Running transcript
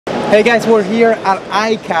Hey guys, we're here at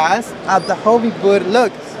iCast at the Hobie Booth.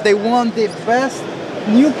 Look, they won the best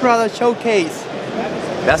new product showcase.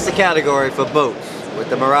 That's the category for boats with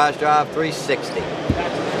the Mirage Drive 360.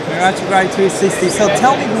 Mirage Drive 360. So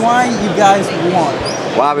tell me why you guys won.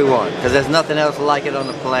 Why we won? Because there's nothing else like it on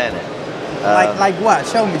the planet. Like what?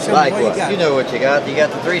 Show me like what you got. You know what you got. You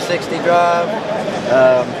got the 360 drive.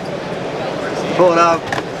 Pull it up.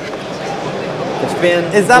 Spin.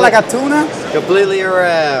 Is that like a tuna? Completely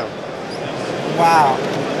around. Wow.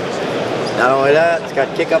 Not only that, it's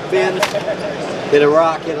got kick-up fins. Hit a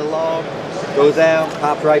rock, hit a log, goes down,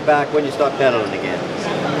 pops right back when you start pedaling again.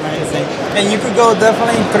 Amazing. And you could go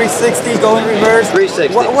definitely 360, go in reverse.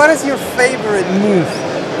 360. What is your favorite move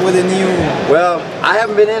with the new? Well, I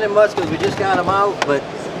haven't been in it much because we just got them out, but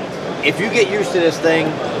if you get used to this thing,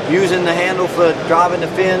 using the handle for driving the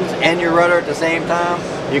fins and your rudder at the same time,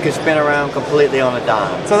 you can spin around completely on a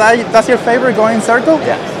dime. So that's your favorite, going in circle?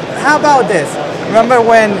 Yeah. How about this? Remember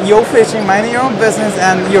when you're fishing, minding your own business,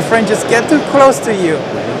 and your friend just get too close to you?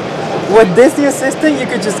 With this new system, you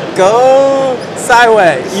could just go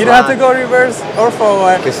sideways. You don't have to go reverse or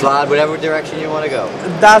forward. You can slide whatever direction you want to go.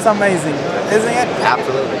 That's amazing, isn't it?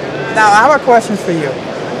 Absolutely. Now, I have a question for you.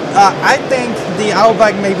 I think the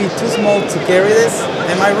Outback may be too small to carry this.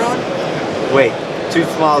 Am I wrong? Wait, too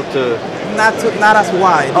small to... Not as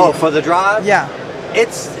wide. Oh, for the drive? Yeah.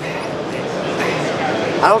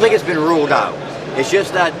 I don't think it's been ruled out. It's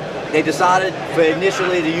just that they decided for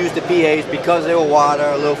initially to use the PAs because they were wider,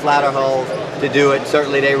 a little flatter hulls to do it.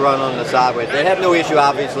 Certainly they run on the sideways. They have no issue,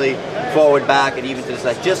 obviously, forward, back, and even to the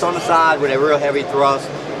side. Just on the side with a real heavy thrust,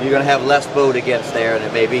 you're going to have less boat against there than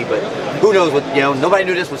it may be. But who knows what, nobody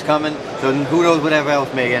knew this was coming, so who knows whatever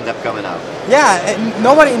else may end up coming out. Yeah,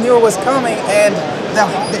 nobody knew it was coming, and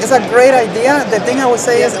it's a great idea. The thing I would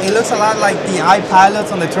say is it looks a lot like the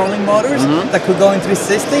iPilots on the trolling motors that could go in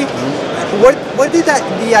 360. Where did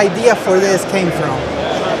the idea for this came from?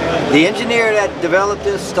 The engineer that developed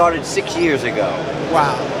this started 6 years ago.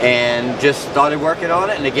 Wow. And just started working on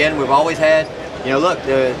it, and again, we've always had, look,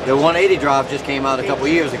 the 180 drive just came out a couple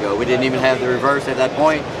years ago. We didn't even have the reverse at that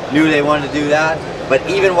point. Knew they wanted to do that, but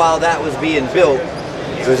even while that was being built,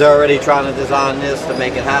 he was already trying to design this to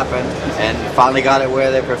make it happen, and finally got it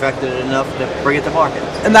where they perfected it enough to bring it to market.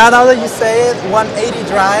 And now that you say it, 180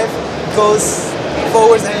 drive goes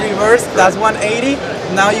forwards and reverse. That's 180.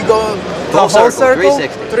 Now you go the whole circle,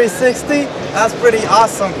 360. That's pretty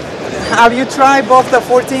awesome. Have you tried both the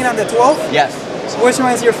 14 and the 12? Yes. Which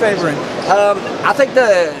one is your favorite? I think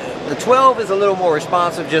the 12 is a little more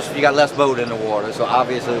responsive, just you got less boat in the water, so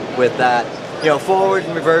obviously with that, forward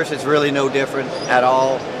and reverse, it's really no different at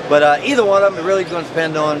all. But either one of them, it really going to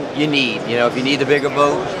depend on your need. If you need the bigger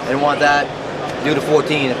boat and want that, do the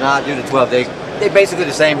 14. If not, do the 12. They're basically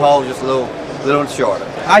the same hull, just a little shorter.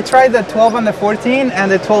 I tried the 12 and the 14,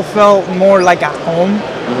 and the 12 felt more like at home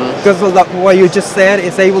because of what you just said.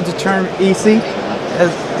 It's able to turn easy.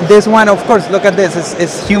 This one, of course, look at this.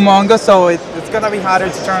 It's humongous, so it's gonna be harder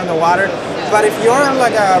to turn in the water. But if you're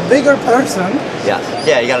like a bigger person,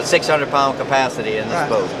 yeah, you got a 600-pound capacity in this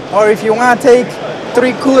boat. Or if you want to take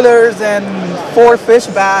 3 coolers and 4 fish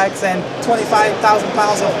bags and 25,000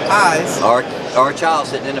 pounds of ice, or a child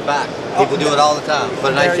sitting in the back. People do it all the time.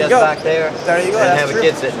 Put a nice chest back there. There you go. And have a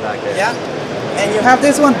kid sitting back there. Yeah. And you have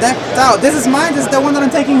this one decked out. This is mine. This is the one that I'm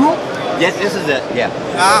taking home. Yes, this is it. Yeah.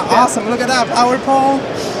 Awesome. Look at that power pole.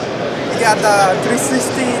 You got the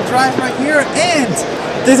 360 drive right here, and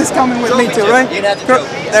this is coming with me too, right? You have the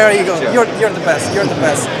trophy. There you go. Sure. You're the best. You're the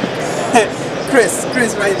best.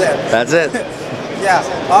 Chris, right there. That's it. Yeah.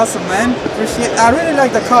 Awesome, man. I really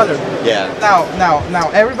like the color. Yeah.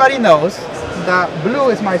 Now, everybody knows that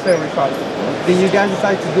blue is my favorite color. Did you guys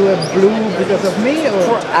decide to do a blue because of me,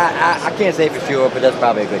 or? I can't say for sure, but that's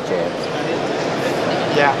probably a good chance.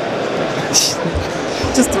 Yeah.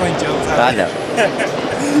 Just throwing jokes out. I know.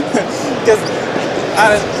 Because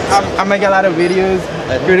I make a lot of videos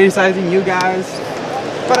criticizing you guys,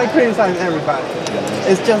 but I criticize everybody.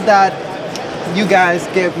 It's just that you guys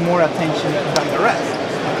get more attention than the rest.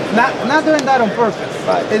 Not doing that on purpose.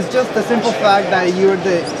 Right. It's just the simple fact that you're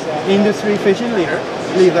the industry fishing leader,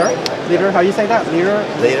 how you say that?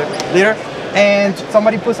 Leader. And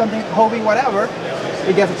somebody puts something, hobby, whatever,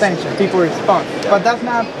 it gets attention. People respond. Yeah. But that's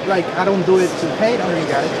not like I don't do it to hate on you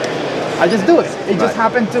guys. I just do it. It just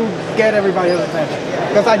happened to get everybody's attention.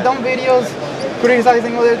 Because I done videos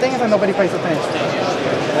criticizing other things and nobody pays attention.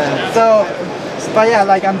 So, but yeah,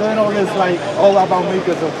 like I'm doing all this like all about me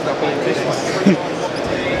because of the competition.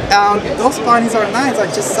 Those bunnies are nice. I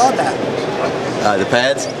just saw that. The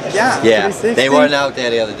pads? Yeah. Yeah. They weren't out there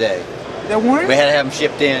the other day. They weren't? We had to have them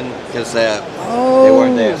shipped in because Oh. They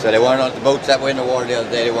weren't there. So they weren't on the boats that were in the water the other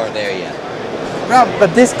day. They weren't there yet. Bro,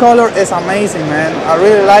 but this color is amazing, man. I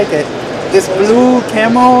really like it. This blue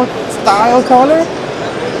camo style color.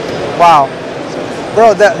 Wow.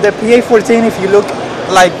 Bro, the PA-14, if you look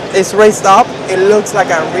like it's raised up, it looks like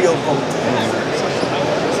a real boat.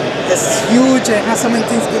 It's huge. It has so many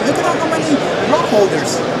things. Look at how many rod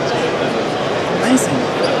holders. Amazing.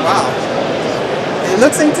 Wow. It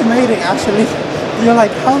looks intimidating, actually. You're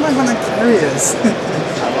like, how am I gonna carry this?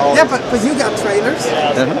 Yeah, but you got trailers.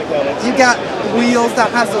 You got wheels that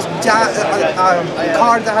has those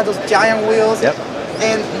cars that have those giant wheels. Yep.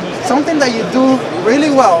 And something that you do really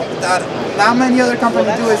well that not many other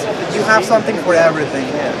companies do is you have something for everything.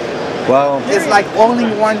 Well, It's like all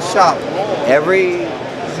in one shop. every,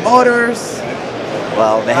 Motors,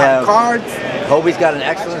 well, they have, cards. Hobie's got an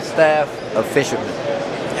excellent staff of fishermen.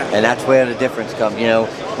 And that's where the difference comes. You know,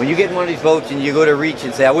 when you get in one of these boats and you go to reach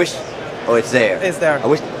and say, I wish, oh, it's there. It's there. I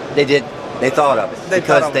wish they thought of it.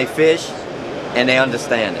 Because they fish and they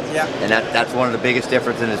understand it. Yeah. And that's one of the biggest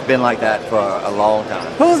differences, and it's been like that for a long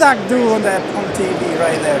time. Who's that dude on TV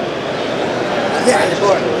right there? Yeah,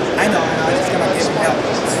 I know. I'm just gonna give him help.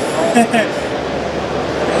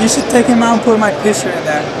 You should take him out and put my picture in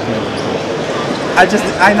there.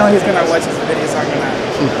 I know he's gonna watch this video, so I'm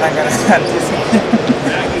gonna add this.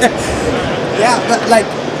 Yeah, but like,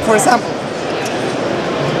 for example,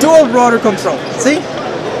 dual rotor control. See?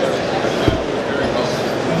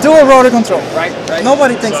 Dual rotor control. Right.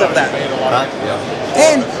 Nobody thinks of that. Yeah.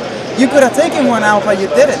 And you could have taken one out, but you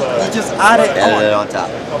didn't. You just added Added on. it on top.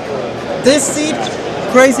 This seat,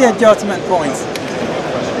 crazy adjustment points.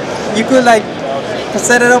 You could like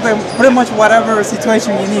set it up in pretty much whatever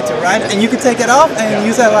situation you need to, right? And you could take it off and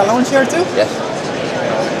use it as a lawn chair too. Yes.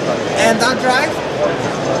 And that drive,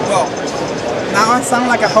 well, now I sound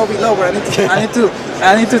like a hobby lover.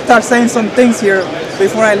 I need to start saying some things here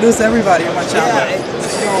before I lose everybody on my channel.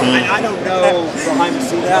 I don't know behind the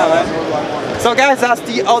scenes. So guys, that's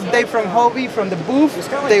the update from Hobie, from the booth.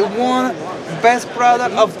 They won Best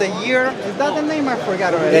Product of the Year. Is that the name? I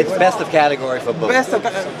forgot already. It's best of category for boats. Best of...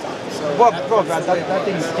 Bro, that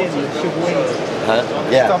thing is skinny. It should win.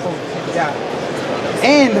 Yeah. Yeah.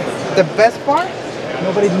 And the best part,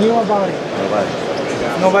 nobody knew about it.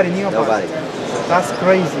 Nobody knew about it. That's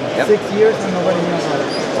crazy. Yep. 6 years and nobody knew about it.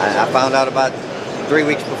 I found out about 3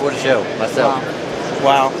 weeks before the show myself.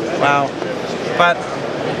 Wow. But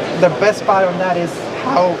the best part on that is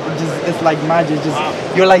how it's like magic.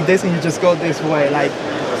 You're like this and you just go this way. Like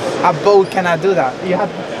a boat cannot do that. You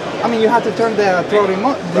have to turn the throttle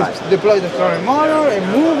deploy the throttle motor and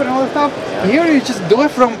move and all that stuff. Here you just do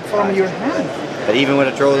it from your hand. But even with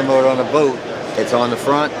a trolling motor on the boat, it's on the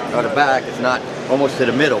front or the back. It's not almost to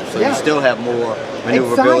the middle, so you still have more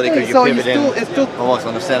maneuverability because you pivot in almost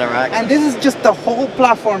on the center axis. And this is just the whole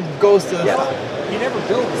platform goes to the side. You never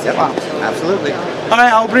build this. Yep. Wow. Absolutely. All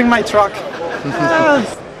right, I'll bring my truck.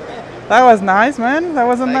 That was nice, man. That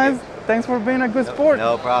was nice. Thanks for being a good sport.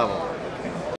 No problem.